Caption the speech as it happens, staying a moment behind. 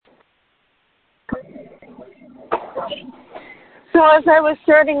So as I was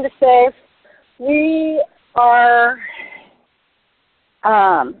starting to say, we are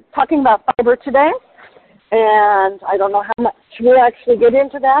talking about fiber today, and I don't know how much we'll actually get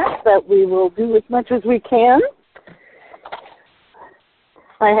into that, but we will do as much as we can.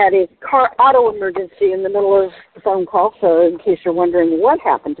 I had a car auto emergency in the middle of the phone call, so in case you're wondering what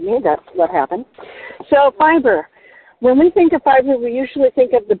happened to me, that's what happened. So fiber. When we think of fiber, we usually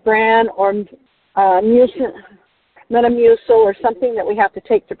think of the bran or Metamucil or something that we have to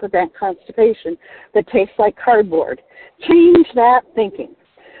take to prevent constipation that tastes like cardboard. Change that thinking.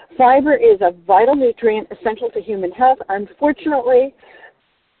 Fiber is a vital nutrient essential to human health. Unfortunately,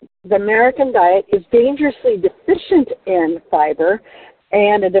 the American diet is dangerously deficient in fiber,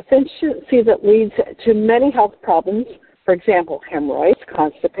 and a deficiency that leads to many health problems, for example, hemorrhoids,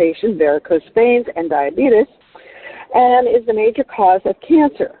 constipation, varicose veins, and diabetes, and is the major cause of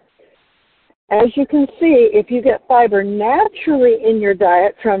cancer. As you can see, if you get fiber naturally in your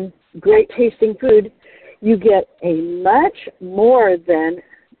diet from great tasting food, you get a much more than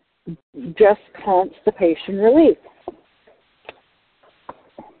just constipation relief.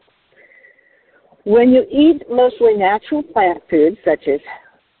 When you eat mostly natural plant foods such as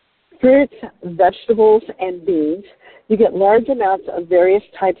fruits, vegetables, and beans, you get large amounts of various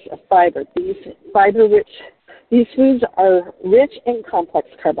types of fiber. These foods are rich in complex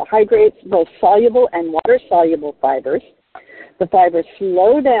carbohydrates, both soluble and water-soluble fibers. The fibers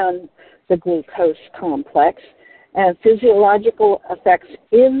slow down the glucose complex and physiological effects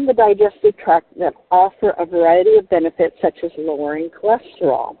in the digestive tract that offer a variety of benefits such as lowering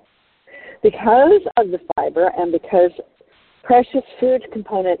cholesterol. Because of the fiber and because precious food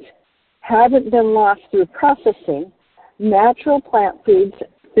components haven't been lost through processing, natural plant foods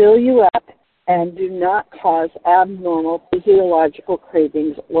fill you up and do not cause abnormal physiological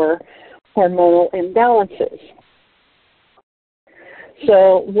cravings or hormonal imbalances.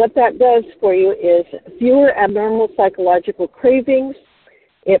 So what that does for you is fewer abnormal psychological cravings.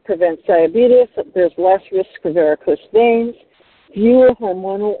 It prevents diabetes. There's less risk for varicose veins, fewer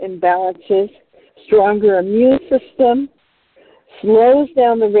hormonal imbalances, stronger immune system, slows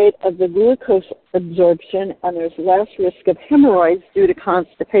down the rate of the glucose absorption, and there's less risk of hemorrhoids due to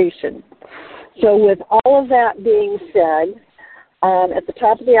constipation. So with all of that being said, at the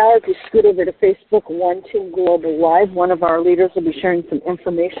top of the hour, if you scoot over to Facebook, One Team Global Live, one of our leaders will be sharing some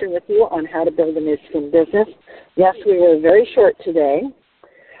information with you on how to build a new skin business. Yes, we were very short today.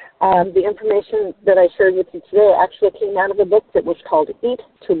 The information that I shared with you today actually came out of a book that was called Eat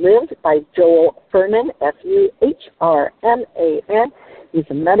to Live by Joel Fuhrman, Fuhrman. He's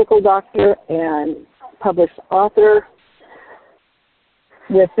a medical doctor and published author.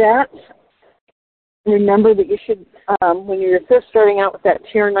 With that, remember that you should, when you're first starting out with that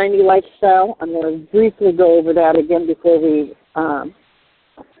TR90 lifestyle, I'm going to briefly go over that again before we drop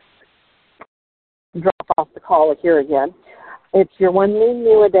off the call here again. It's your 1 lean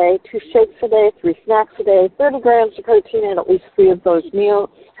meal a day, 2 shakes a day, 3 snacks a day, 30 grams of protein in at least 3 of those meals.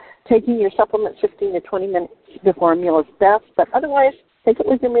 Taking your supplements 15 to 20 minutes before a meal is best, but otherwise, take it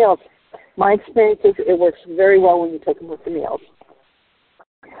with your meals. My experience is it works very well when you take them with the meals.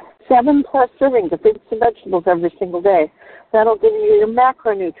 7+ servings of fruits and vegetables every single day. That'll give you your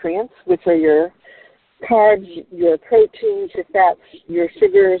macronutrients, which are your carbs, your proteins, your fats, your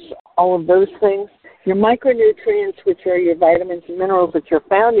sugars, all of those things. Your micronutrients, which are your vitamins and minerals that are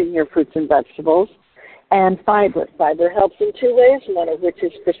found in your fruits and vegetables, and fiber. Fiber helps in 2 ways, one of which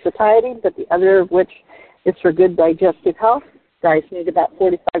is for satiety, but the other of which is for good digestive health. Guys need about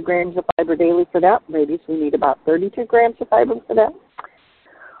 45 grams of fiber daily for that. Ladies, we need about 32 grams of fiber for that.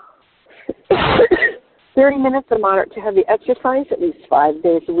 30 minutes of moderate to heavy exercise, at least 5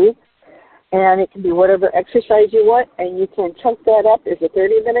 days a week. And it can be whatever exercise you want, and you can chunk that up as a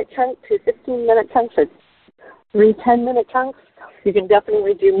 30-minute chunk, 2 15-minute chunks, or 3 10-minute chunks. You can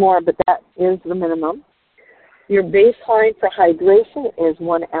definitely do more, but that is the minimum. Your baseline for hydration is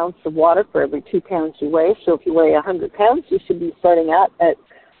 1 ounce of water for every 2 pounds you weigh. So if you weigh 100 pounds, you should be starting out at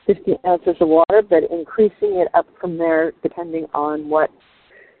 50 ounces of water, but increasing it up from there depending on what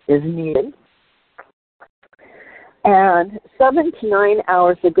is needed. And 7 to 9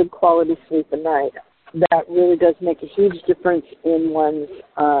 hours of good quality sleep a night. That really does make a huge difference in one's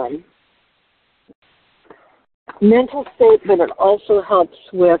mental state, but it also helps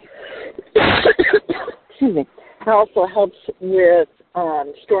with, excuse me, it also helps with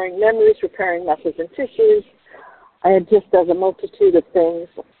storing memories, repairing muscles and tissues. It just does a multitude of things,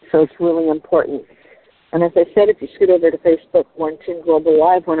 so it's really important. And as I said, if you scoot over to Facebook, One Team Global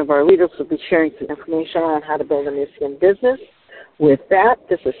Live, one of our leaders will be sharing some information on how to build a new skin business. With that,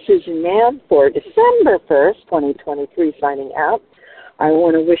 this is Susan Mann for December 1st, 2023, signing out. I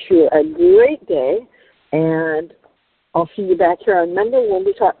want to wish you a great day, and I'll see you back here on Monday when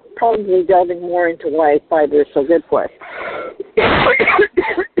we talk, probably delving more into why fiber is so good for us.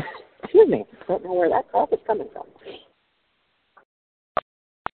 Excuse me. I don't know where that cough is coming from.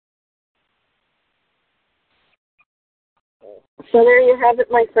 So there you have it,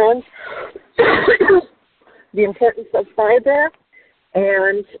 my friends. The importance of fiber.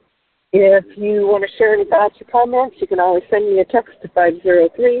 And if you want to share any thoughts or comments, you can always send me a text to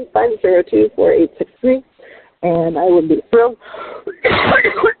 503-502-4863. And I would be thrilled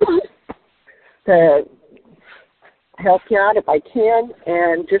to help you out if I can.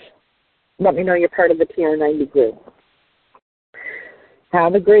 And just let me know you're part of the TR90 group.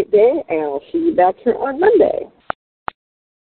 Have a great day, and I'll see you back here on Monday.